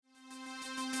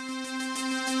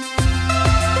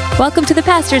Welcome to the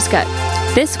Pastor's Cut.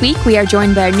 This week, we are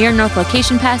joined by our Near North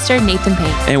location pastor, Nathan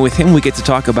Payne. And with him, we get to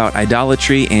talk about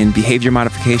idolatry and behavior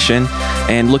modification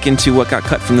and look into what got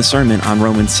cut from the sermon on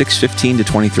Romans 6:15 to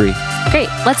 23. Great,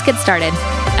 let's get started.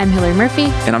 I'm Hillary Murphy.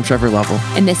 And I'm Trevor Lovell.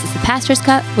 And this is the Pastor's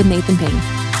Cut with Nathan Payne.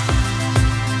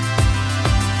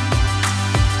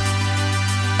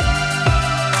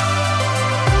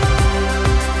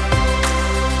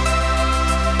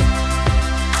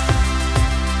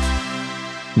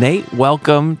 Nate,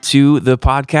 welcome to the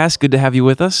podcast. Good to have you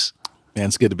with us. Man,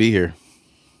 it's good to be here.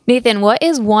 Nathan, what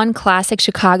is one classic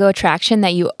Chicago attraction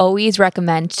that you always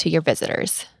recommend to your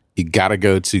visitors? You got to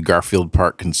go to Garfield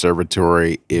Park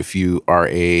Conservatory. If you are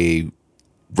a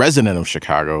resident of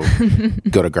Chicago,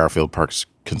 go to Garfield Park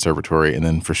Conservatory. And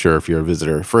then for sure, if you're a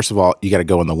visitor, first of all, you got to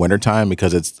go in the wintertime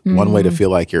because it's one way to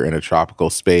feel like you're in a tropical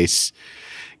space,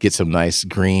 get some nice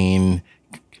green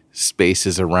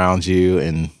spaces around you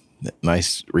and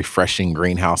nice, refreshing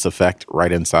greenhouse effect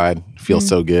right inside. Feels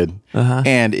so good.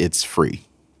 And it's free.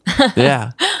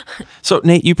 Yeah. So,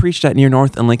 Nate, you preached at Near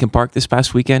North in Lincoln Park this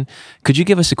past weekend. Could you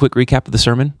give us a quick recap of the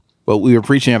sermon? Well, we were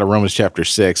preaching out of Romans chapter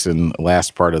 6 and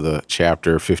last part of the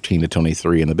chapter 15 to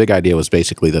 23. And the big idea was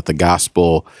basically that the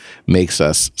gospel makes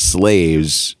us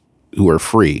slaves who are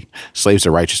free, slaves to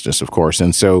righteousness, of course.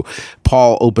 And so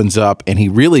Paul opens up and he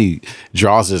really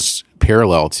draws this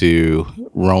parallel to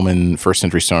first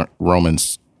century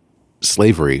Romans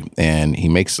slavery. And he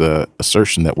makes the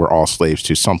assertion that we're all slaves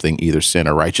to something, either sin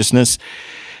or righteousness.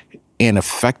 And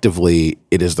effectively,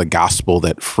 it is the gospel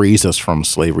that frees us from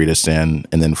slavery to sin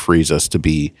and then frees us to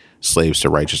be slaves to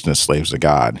righteousness, slaves to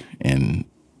God. And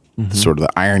sort of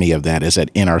the irony of that is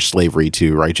that in our slavery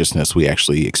to righteousness, we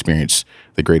actually experience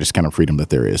the greatest kind of freedom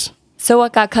that there is. So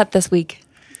what got cut this week?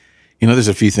 You know, there's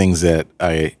a few things that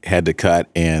I had to cut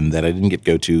and that I didn't get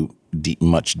to go too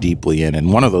much deeply in.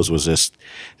 And one of those was just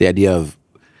the idea of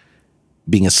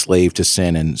being a slave to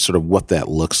sin and sort of what that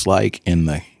looks like in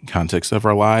the context of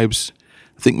our lives.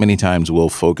 I think many times we'll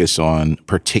focus on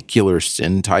particular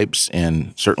sin types,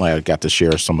 and certainly I got to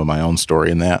share some of my own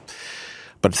story in that.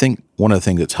 But I think one of the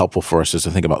things that's helpful for us is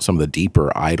to think about some of the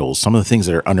deeper idols, some of the things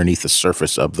that are underneath the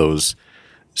surface of those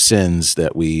sins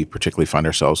that we particularly find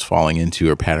ourselves falling into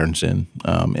or patterns in.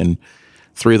 And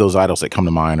three of those idols that come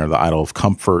to mind are the idol of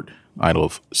comfort, idol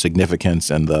of significance,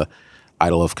 and the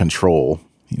idol of control.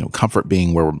 You know, comfort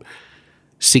being where we're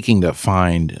seeking to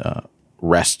find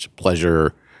rest,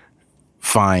 pleasure,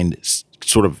 find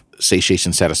sort of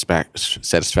satiation,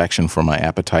 satisfaction for my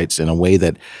appetites in a way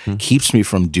that keeps me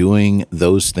from doing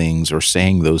those things or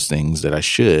saying those things that I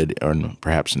should, or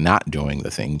perhaps not doing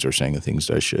the things or saying the things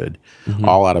that I should,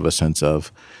 all out of a sense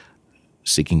of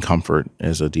seeking comfort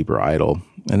as a deeper idol.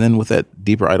 And then with that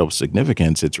deeper idol of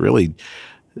significance, it's really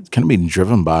kind of being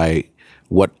driven by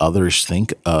what others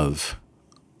think of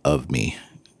me.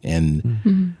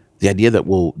 And the idea that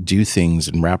we'll do things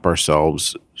and wrap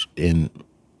ourselves in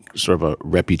sort of a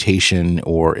reputation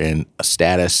or in a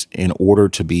status in order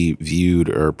to be viewed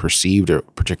or perceived a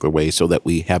particular way so that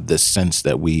we have this sense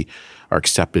that we are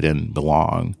accepted and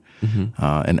belong.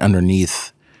 And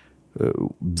underneath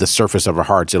the surface of our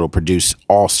hearts, it'll produce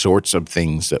all sorts of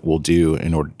things that we'll do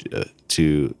in order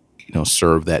to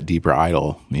serve that deeper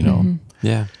idol,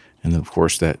 Yeah. And then, of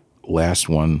course, that last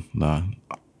one, the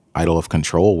idol of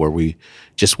control, where we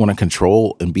just want to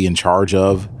control and be in charge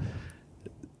of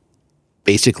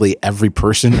basically every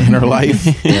person in our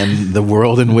life and the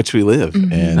world in which we live.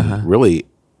 And really,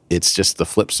 it's just the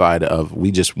flip side of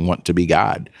we just want to be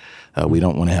God. We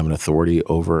don't want to have an authority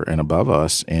over and above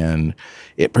us. And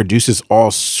it produces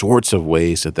all sorts of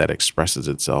ways that expresses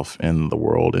itself in the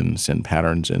world and sin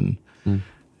patterns and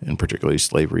particularly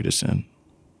slavery to sin.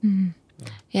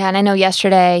 Yeah, and I know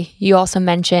yesterday you also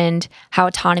mentioned how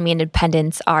autonomy and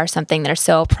independence are something that are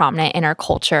so prominent in our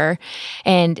culture.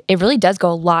 And it really does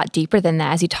go a lot deeper than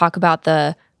that as you talk about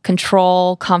the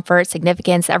control, comfort,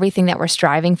 significance, everything that we're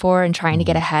striving for and trying to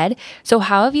get ahead. So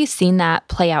how have you seen that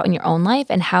play out in your own life,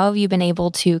 and how have you been able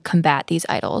to combat these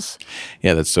idols?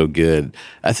 Yeah, that's so good.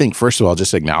 I think, first of all,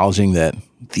 just acknowledging that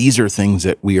these are things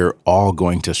that we are all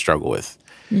going to struggle with.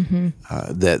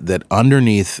 That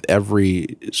underneath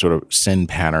every sort of sin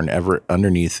pattern,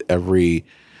 underneath every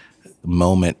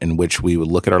moment in which we would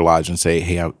look at our lives and say,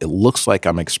 hey, it looks like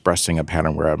I'm expressing a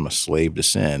pattern where I'm a slave to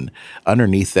sin.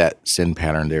 Underneath that sin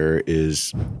pattern, there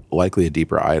is likely a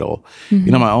deeper idol.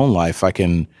 In my own life, I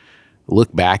can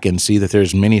look back and see that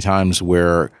there's many times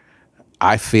where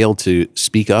I failed to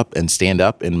speak up and stand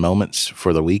up in moments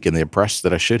for the weak and the oppressed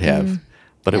that I should have.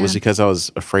 But it was because I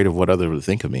was afraid of what others would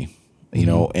think of me.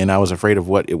 And I was afraid of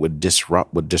what it would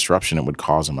disruption it would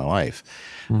cause in my life.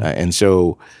 And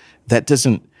so that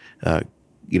doesn't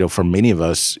for many of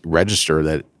us, register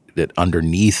that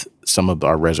underneath some of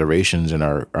our reservations and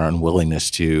our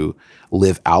unwillingness to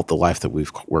live out the life that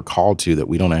we're called to, that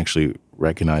we don't actually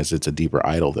recognize it's a deeper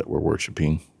idol that we're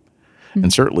worshiping. Mm-hmm.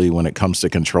 And certainly when it comes to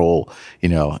control,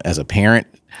 as a parent,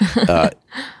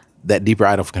 that deeper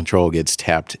idol of control gets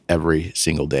tapped every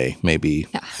single day, maybe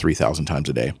 3,000 times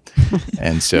a day.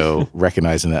 And so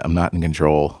recognizing that I'm not in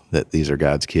control, that these are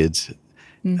God's kids,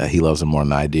 He loves them more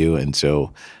than I do. And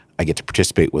so I get to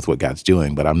participate with what God's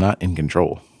doing, but I'm not in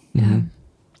control. Mm-hmm.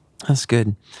 That's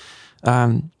good.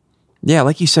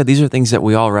 Like you said, these are things that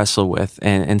we all wrestle with.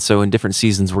 And so in different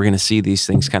seasons, we're going to see these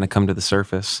things kind of come to the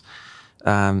surface.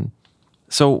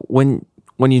 So when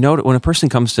a person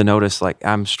comes to notice, like,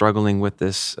 I'm struggling with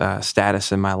this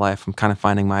status in my life, I'm kind of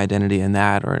finding my identity in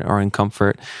that or in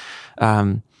comfort.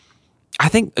 I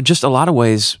think just a lot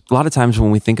of times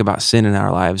when we think about sin in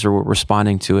our lives or we're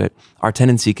responding to it, our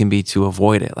tendency can be to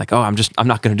avoid it. Like, I'm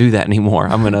not going to do that anymore.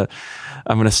 I'm going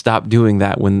to stop doing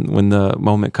that when the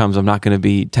moment comes. I'm not going to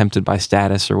be tempted by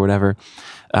status or whatever.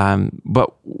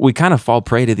 But we kind of fall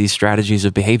prey to these strategies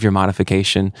of behavior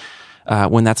modification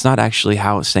when that's not actually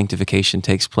how sanctification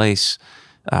takes place,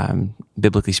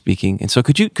 biblically speaking. And so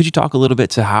could you talk a little bit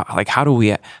to how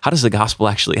does the gospel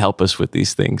actually help us with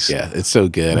these things? Yeah, it's so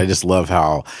good. I just love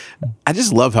how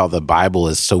the Bible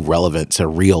is so relevant to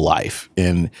real life.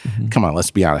 And come on,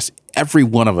 let's be honest. Every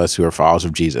one of us who are followers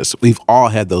of Jesus, we've all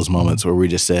had those moments where we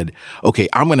just said, okay,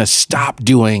 I'm going to stop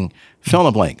doing fill in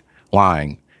the blank,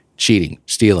 lying, cheating,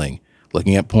 stealing,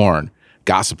 looking at porn,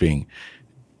 gossiping,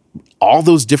 all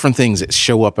those different things that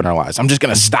show up in our lives. I'm just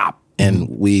going to stop. And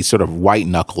we sort of white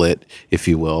knuckle it, if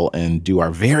you will, and do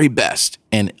our very best.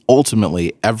 And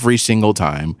ultimately, every single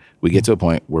time we get to a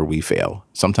point where we fail,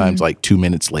 sometimes like 2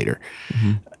 minutes later.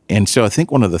 Mm-hmm. And so I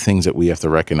think one of the things that we have to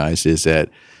recognize is that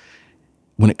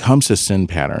when it comes to sin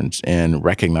patterns and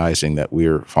recognizing that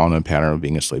we're following a pattern of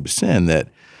being a slave to sin, that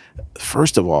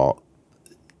first of all,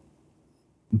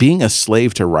 being a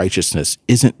slave to righteousness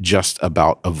isn't just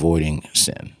about avoiding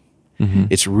sin. Mm-hmm.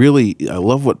 It's really, I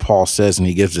love what Paul says, and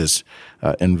he gives this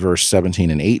in verse 17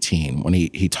 and 18, when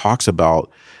he talks about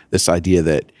this idea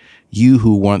that you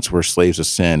who once were slaves of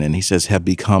sin, and he says, have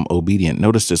become obedient.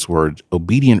 Notice this word,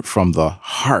 obedient from the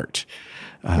heart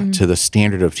to the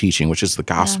standard of teaching, which is the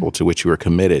gospel to which you are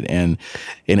committed. And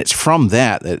it's from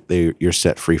that you're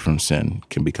set free from sin,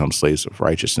 can become slaves of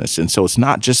righteousness. And so it's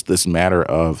not just this matter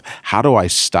of how do I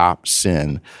stop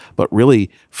sin, but really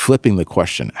flipping the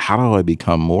question, how do I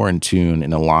become more in tune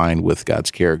and aligned with God's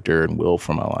character and will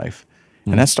for my life?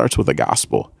 And that starts with the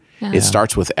gospel. Yeah. It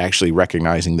starts with actually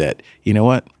recognizing that, you know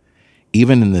what,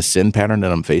 even in the sin pattern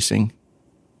that I'm facing,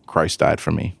 Christ died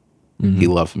for me. Mm-hmm. He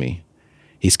loved me.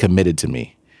 He's committed to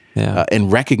me. Yeah.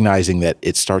 And recognizing that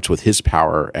it starts with His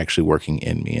power actually working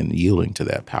in me and yielding to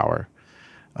that power.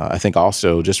 I think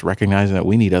also just recognizing that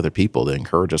we need other people to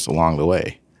encourage us along the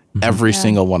way. Mm-hmm. Every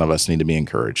single one of us need to be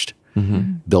encouraged,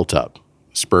 built up,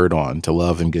 spurred on to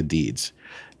love and good deeds.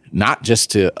 Not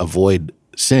just to avoid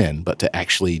sin, but to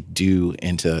actually do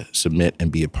and to submit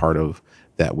and be a part of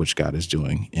that which God is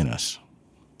doing in us.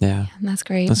 Yeah. That's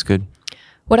great. That's good.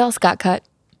 What else got cut?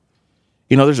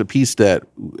 There's a piece that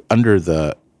under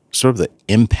the sort of the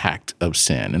impact of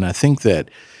sin, and I think that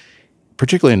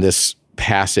particularly in this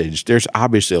passage, there's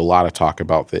obviously a lot of talk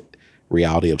about the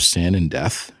reality of sin and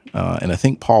death, and I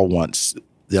think Paul wants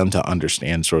them to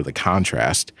understand sort of the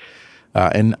contrast,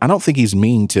 and I don't think he's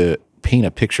meaning to paint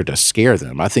a picture to scare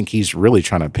them. I think he's really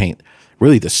trying to paint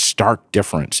really the stark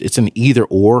difference. It's an either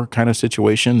or kind of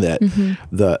situation that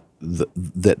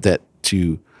that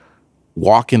to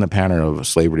walk in the pattern of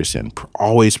slavery to sin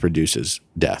always produces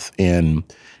death and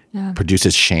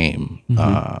produces shame,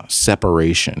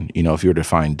 separation. If you were to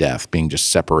define death being just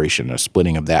separation, a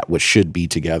splitting of that which should be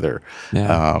together.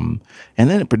 Yeah. And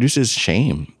then it produces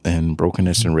shame and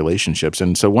brokenness in relationships.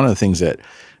 And so one of the things that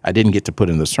I didn't get to put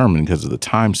in the sermon because of the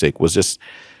time's sake was just,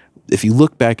 if you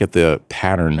look back at the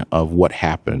pattern of what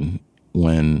happened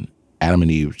when Adam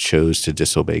and Eve chose to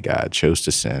disobey God, chose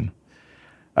to sin,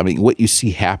 I mean, what you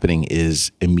see happening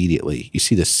is immediately, you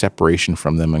see the separation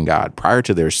from them and God. Prior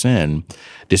to their sin,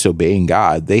 disobeying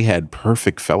God, they had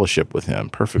perfect fellowship with Him,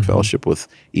 perfect fellowship with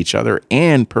each other,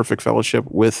 and perfect fellowship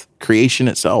with creation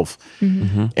itself.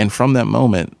 And from that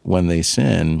moment when they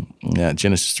sin,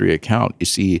 Genesis 3 account, you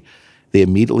see they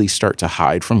immediately start to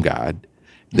hide from God.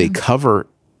 They cover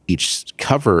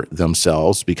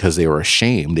themselves because they were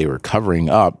ashamed. They were covering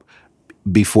up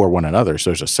before one another.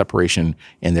 So there's a separation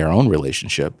in their own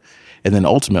relationship. And then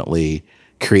ultimately,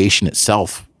 creation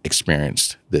itself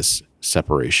experienced this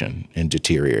separation and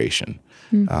deterioration.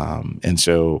 And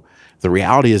so the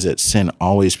reality is that sin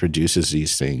always produces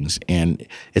these things, and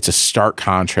it's a stark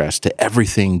contrast to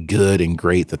everything good and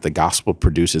great that the gospel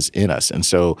produces in us. And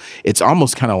so it's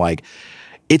almost kind of like,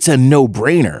 it's a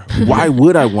no-brainer. Why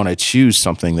would I want to choose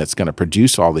something that's going to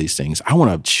produce all these things? I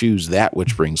want to choose that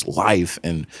which brings life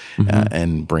and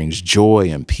brings joy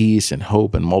and peace and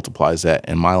hope and multiplies that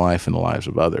in my life and the lives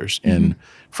of others. And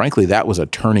frankly, that was a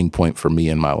turning point for me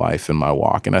in my life and my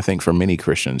walk. And I think for many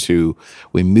Christians who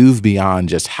we move beyond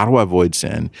just how do I avoid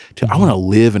sin to I want to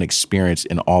live and experience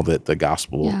in all that the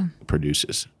gospel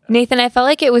produces. Nathan, I felt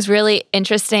like it was really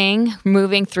interesting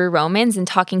moving through Romans and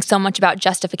talking so much about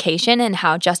justification and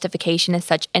how justification is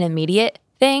such an immediate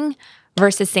thing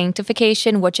versus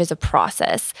sanctification, which is a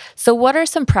process. So what are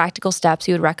some practical steps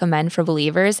you would recommend for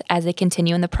believers as they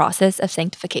continue in the process of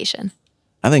sanctification?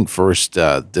 I think first,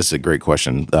 this is a great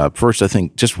question. First, I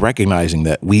think just recognizing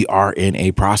that we are in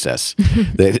a process,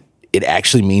 that it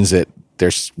actually means that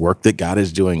there's work that God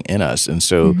is doing in us. And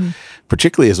so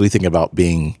particularly as we think about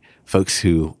being folks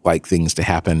who like things to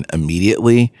happen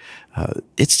immediately,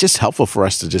 it's just helpful for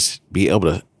us to just be able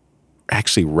to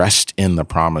actually rest in the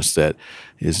promise that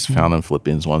is found in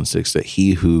Philippians 1:6, that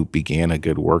he who began a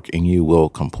good work in you will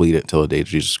complete it till the day of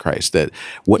Jesus Christ, that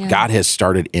what God has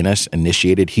started in us,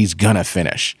 initiated, he's going to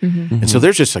finish. And so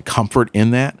there's just a comfort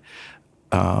in that.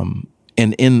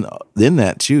 And in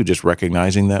that too, just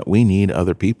recognizing that we need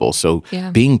other people. So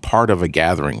being part of a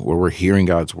gathering where we're hearing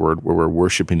God's word, where we're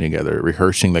worshiping together,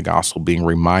 rehearsing the gospel, being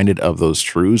reminded of those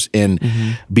truths, and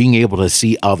being able to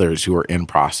see others who are in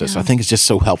process, I think it's just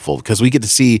so helpful because we get to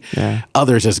see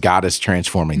others as God is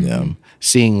transforming them,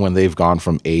 seeing when they've gone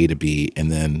from A to B,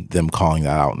 and then them calling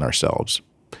that out in ourselves.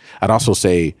 I'd also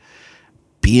say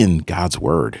be in God's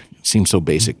word. It seems so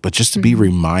basic, but just to be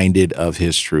reminded of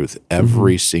his truth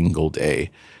every single day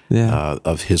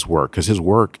of his work, because his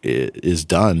work is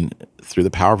done through the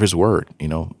power of his word. You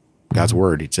know, God's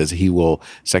word. It says he will,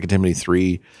 2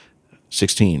 Timothy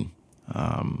 3:16,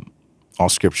 all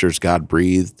scripture is God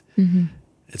breathed.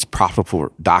 It's profitable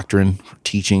for doctrine, for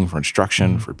teaching, for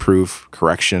instruction, for proof,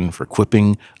 correction, for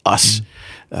equipping us.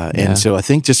 And so I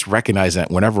think just recognize that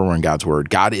whenever we're in God's word,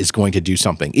 God is going to do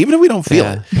something. Even if we don't feel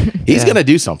it, he's going to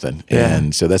do something.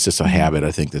 And so that's just a habit,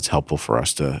 I think, that's helpful for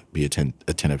us to be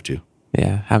attentive to.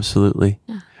 Yeah, absolutely.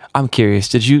 I'm curious,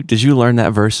 did you learn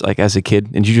that verse like as a kid?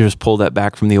 And did you just pull that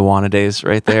back from the Awana days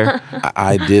right there?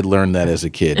 I did learn that as a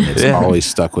kid. It's always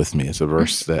stuck with me. It's a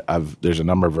verse that there's a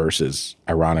number of verses,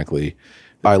 ironically.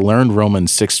 I learned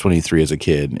Romans 6:23 as a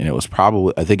kid, and it was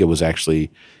probably, I think it was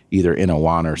actually either in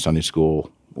Awana or Sunday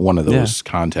school, one of those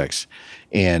contexts.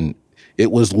 And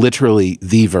it was literally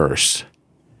the verse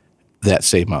that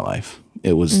saved my life.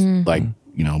 It was like,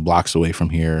 blocks away from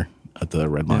here at the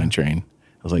Red Line train.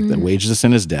 I was like, the wages of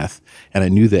sin is death. And I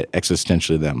knew that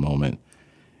existentially at that moment,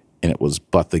 and it was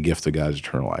but the gift of God's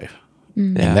eternal life.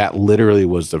 And that literally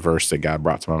was the verse that God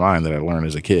brought to my mind that I learned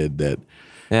as a kid that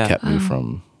kept me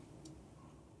from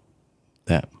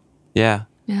that. Yeah.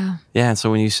 And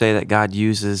so when you say that God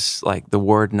uses like the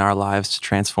word in our lives to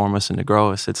transform us and to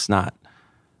grow us, it's not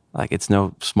like it's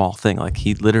no small thing. Like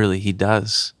he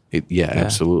does.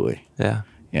 Absolutely. Yeah.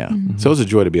 So it was a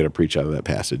joy to be able to preach out of that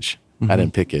passage. I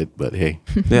didn't pick it, but hey,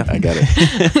 I got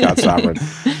it. God's sovereign.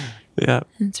 Yeah.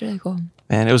 That's really cool.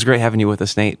 And it was great having you with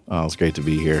us, Nate. Oh, it's great to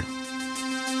be here.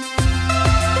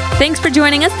 Thanks for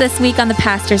joining us this week on The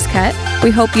Pastor's Cut. We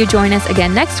hope you join us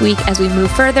again next week as we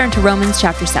move further into Romans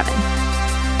chapter 7.